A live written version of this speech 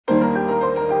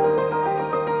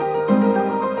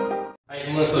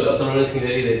Semua, so Dr. Lawrence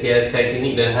dari The TS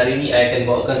Klinik, dan hari ini saya akan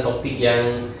bawakan topik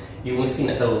yang you mesti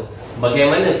nak tahu.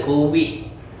 Bagaimana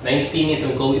COVID-19 ni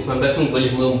atau COVID-19 ni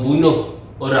boleh membunuh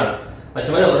orang.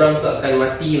 Macam mana orang tu akan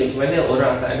mati, macam mana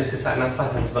orang akan ada sesak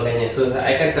nafas dan sebagainya. So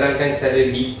saya akan terangkan secara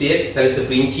detail, secara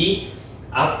terperinci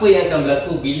apa yang akan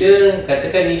berlaku bila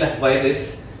katakan inilah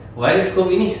virus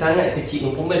COVID ni sangat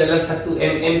kecil. Umpama dalam 1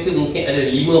 mm tu mungkin ada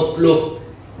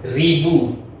 50,000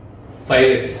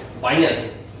 virus. Banyak tu.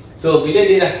 So bila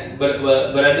dia dah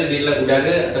berada di dalam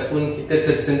udara ataupun kita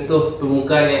tersentuh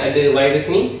permukaan yang ada virus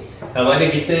ni, sama ada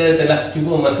kita telah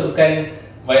cuba memasukkan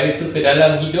virus tu ke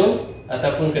dalam hidung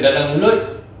ataupun ke dalam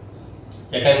mulut,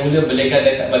 dia akan mula berlegar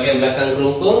dekat bahagian belakang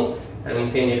kerongkong dan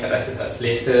mungkin dia akan rasa tak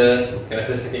selesa, mungkin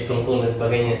rasa sakit kerongkong dan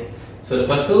sebagainya. So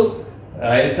lepas tu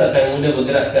virus tu akan mula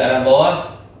bergerak ke arah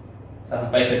bawah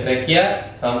sampai ke trakea,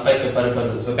 sampai ke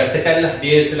paru-paru. So katakanlah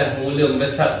dia telah mula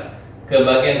membesar ke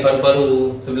bahagian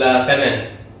paru-paru sebelah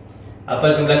kanan.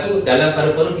 Apa yang berlaku? Dalam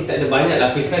paru-paru kita ada banyak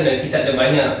lapisan dan kita ada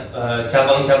banyak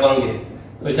cabang-cabang dia.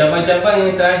 So cabang-cabang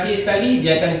yang terakhir sekali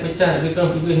dia akan pecah lebih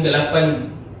kurang 7 hingga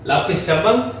 8 lapis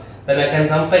cabang dan akan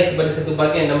sampai kepada satu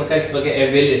bahagian yang dinamakan sebagai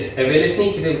alveolus. Alveolus ni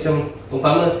kita macam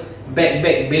umpama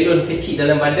bag belon kecil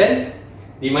dalam badan,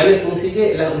 di mana fungsi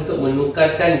dia ialah untuk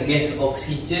menukarkan gas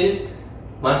oksigen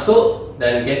masuk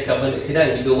dan gas karbon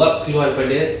dioksida dan juga wap keluar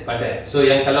pada badan. So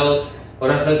yang kalau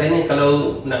orang selalu tanya kalau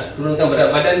nak turunkan berat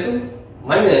badan tu,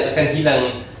 mana akan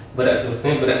hilang berat tu?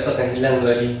 Sebenarnya berat tu akan hilang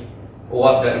melalui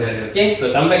wap dalam dada. Okay, so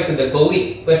come back to the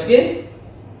COVID question.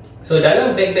 So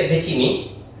dalam bag-bag kecil ni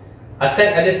akan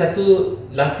ada satu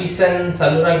lapisan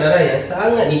saluran darah yang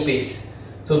sangat nipis.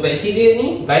 So bakteria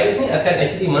ni, virus ni akan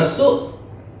actually masuk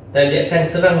dan dia akan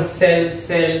serang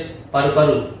sel-sel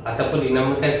paru-paru ataupun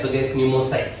dinamakan sebagai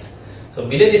pneumocytes. So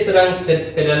bila dia serang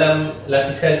ke dalam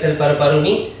lapisan sel paru-paru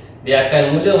ni, dia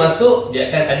akan mula masuk,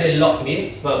 dia akan ada lock dia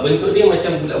sebab bentuk dia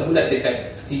macam bulat-bulat dekat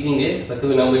sekeliling dia, sebab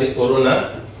tu nama dia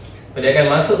corona. Dia akan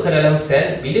masuk ke dalam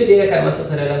sel. Bila dia akan masuk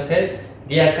ke dalam sel,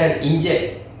 dia akan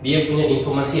inject dia punya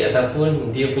informasi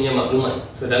ataupun dia punya maklumat.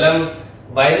 So dalam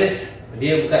virus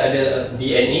dia bukan ada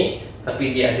DNA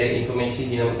tapi dia ada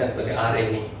informasi dinamakan sebagai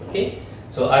RNA. Okay?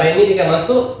 So RNA dia akan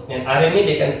masuk dan RNA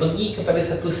dia akan pergi kepada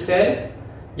satu sel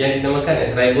yang dinamakan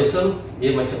as ribosome.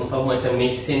 Dia macam umpama macam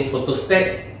mesin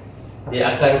photostat.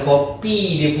 Dia akan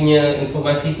copy dia punya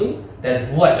informasi tu dan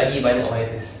buat lagi banyak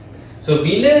virus. So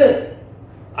bila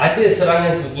ada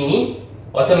serangan sebegini,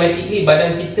 automatically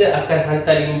badan kita akan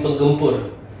hantar dia bergempur.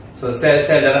 So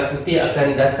sel-sel darah putih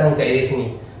akan datang ke area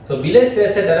sini. So bila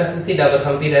sel-sel darah putih dah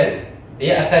berhampiran,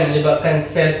 dia akan menyebabkan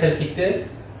sel-sel kita,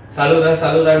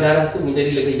 saluran-saluran darah tu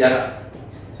menjadi lebih jarak.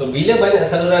 So bila banyak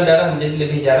saluran darah menjadi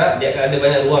lebih jarak, dia akan ada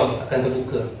banyak ruang akan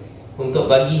terbuka untuk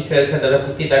bagi sel-sel darah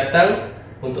putih datang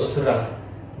untuk serang.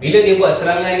 Bila dia buat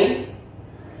serangan ni,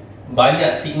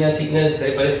 banyak signal-signal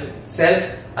daripada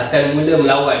sel akan mula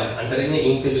melawan. Antaranya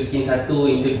interleukin 1,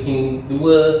 interleukin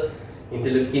 2,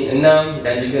 interleukin 6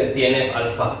 dan juga TNF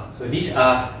alpha. So these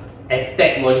are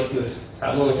attack molecules.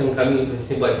 Sama macam kami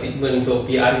biasanya buat treatment untuk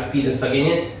PRP dan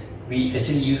sebagainya, we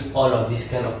actually use all of this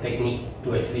kind of technique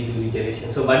to actually do regeneration.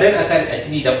 So badan akan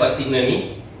actually dapat signal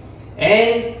ni,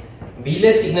 and bila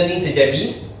signal ni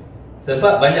terjadi,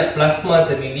 sebab banyak plasma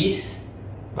terrilis,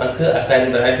 maka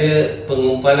akan berada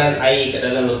pengumpalan air kat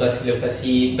dalam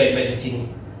lokasi-lokasi bag-bag kecil ni.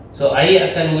 So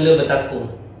air akan mula bertakung.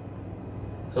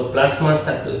 So plasma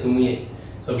start to accumulate.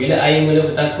 So bila air mula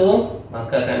bertakung,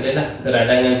 maka akan adalah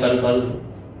keradangan paru-paru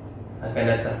akan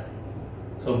datang.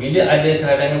 So bila ada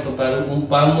keradangan paru-paru,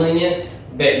 umpamanya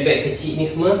bag-bag kecil ni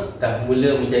semua dah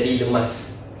mula menjadi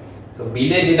lemas. So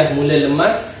bila dia dah mula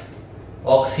lemas,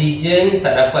 oksigen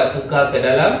tak dapat tukar ke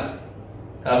dalam,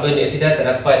 karbon dioksida tak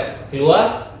dapat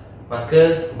keluar,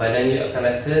 maka badan you akan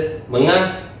rasa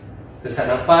mengah, sesak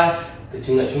nafas,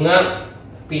 tercungap-cungap.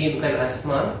 Tapi ini bukan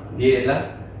asma, dia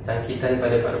adalah jangkitan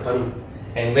pada paru-paru.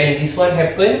 And when this one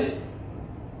happen,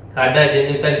 kadar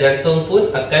jangkitan jantung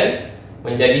pun akan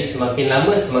menjadi semakin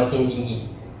lama semakin tinggi.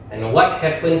 And what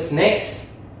happens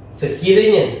next?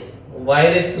 Sekiranya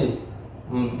virus tu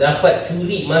dapat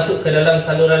curi masuk ke dalam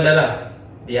saluran darah,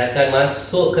 dia akan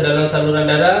masuk ke dalam saluran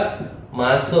darah,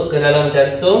 masuk ke dalam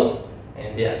jantung,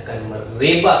 dan dia akan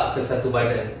merebak ke satu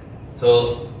badan.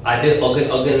 So ada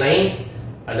organ-organ lain,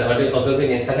 ada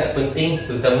organ-organ yang sangat penting,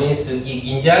 terutamanya seperti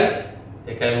ginjal,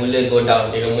 dia akan mula go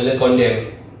down, dia akan mula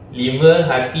condemn. Liver,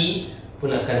 hati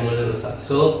pun akan mula rosak.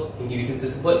 So individu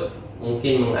tersebut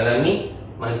mungkin mengalami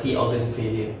multi-organ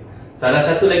failure. Salah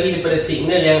satu lagi daripada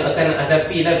signal yang akan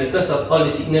hadapi lah, because of all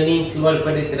the signal ni keluar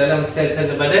daripada ke dalam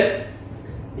sel-sel badan,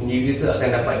 individu tu akan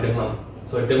dapat demam.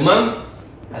 So demam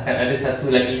akan ada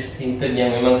satu lagi simptom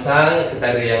yang memang sangat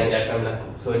ketara yang akan berlaku.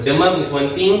 So demam is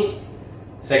one thing.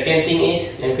 Second thing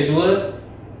is, yang kedua,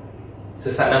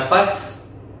 sesak nafas,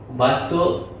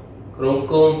 batuk,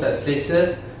 kerongkong, tak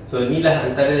selesa. So inilah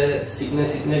antara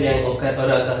signal-signal yang orang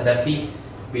akan hadapi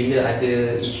bila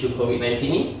ada isu COVID-19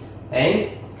 ni.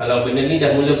 And kalau benda ni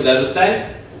dah mula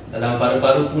berlarutan, dalam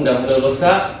paru-paru pun dah mula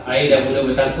rosak, air dah mula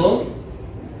bertakung,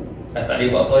 dah tak boleh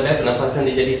buat apa dah, pernafasan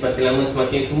dia jadi semakin lama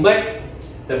semakin sumbat,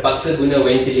 terpaksa guna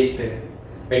ventilator.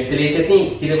 Ventilator ni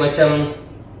kira macam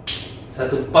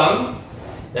satu pump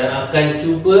yang akan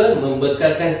cuba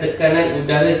membekalkan tekanan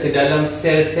udara ke dalam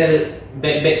sel-sel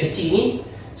beg-beg kecil ni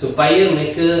supaya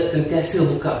mereka sentiasa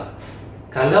buka.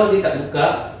 Kalau dia tak buka,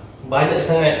 banyak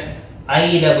sangat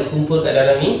air dah berkumpul kat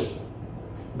dalam ni,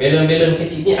 balon-balon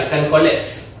kecil ni akan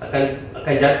collapse,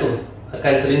 akan jatuh,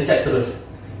 akan terencat terus.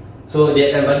 So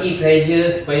dia akan bagi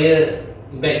pressure supaya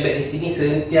beg-beg kecil ni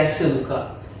sentiasa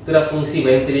buka. Itulah fungsi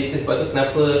ventilator. Sebab tu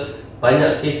kenapa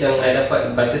banyak kes yang saya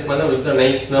dapat baca semalam, lebih kurang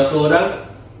 90 orang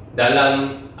dalam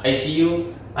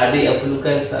ICU ada yang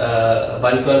perlukan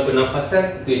bantuan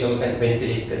pernafasan, itu yang dinamakan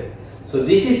ventilator. So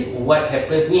this is what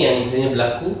happens ni yang sebenarnya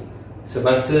berlaku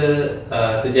semasa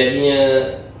terjadinya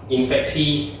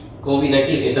infeksi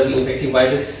COVID-19 atau infeksi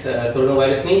virus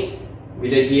coronavirus ni,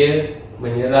 bila dia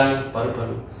menyerang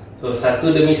paru-paru. So satu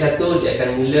demi satu dia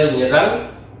akan mula menyerang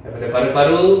daripada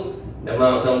paru-paru,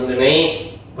 demam akan mula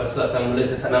naik, lepas tu akan mula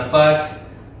sesak nafas,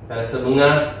 rasa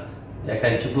bengah, dia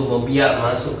akan cuba membiak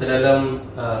masuk ke dalam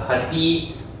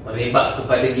hati, merebak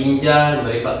kepada ginjal,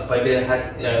 merebak kepada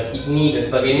kidney dan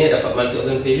sebagainya, dapat multi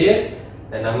organ failure,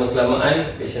 dan lama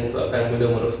kelamaan patient tu akan mula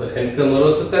merosot. Dan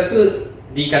kemerosotan tu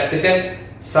dikatakan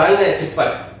sangat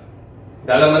cepat,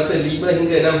 dalam masa 5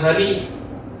 hingga 6 hari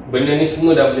benda ni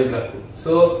semua dah boleh berlaku.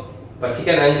 So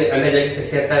pastikan anda jaga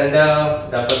kesihatan anda,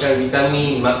 dapatkan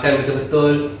vitamin, makan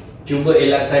betul-betul, cuba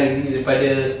elakkan diri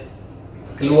daripada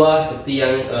keluar seperti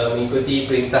yang mengikuti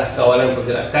perintah kawalan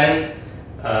pergerakan,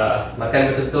 makan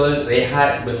betul-betul,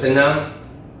 rehat, bersenam,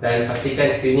 dan pastikan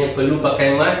sekiranya perlu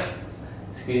pakai mask,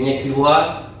 sekiranya keluar,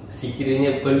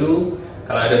 sekiranya perlu,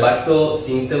 kalau ada batuk,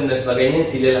 simptom dan sebagainya,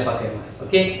 silalah pakai mask.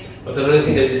 Okay, Dr.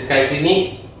 Lawrence dari Sky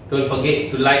Clinic. Don't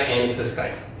forget to like and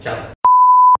subscribe. Ciao.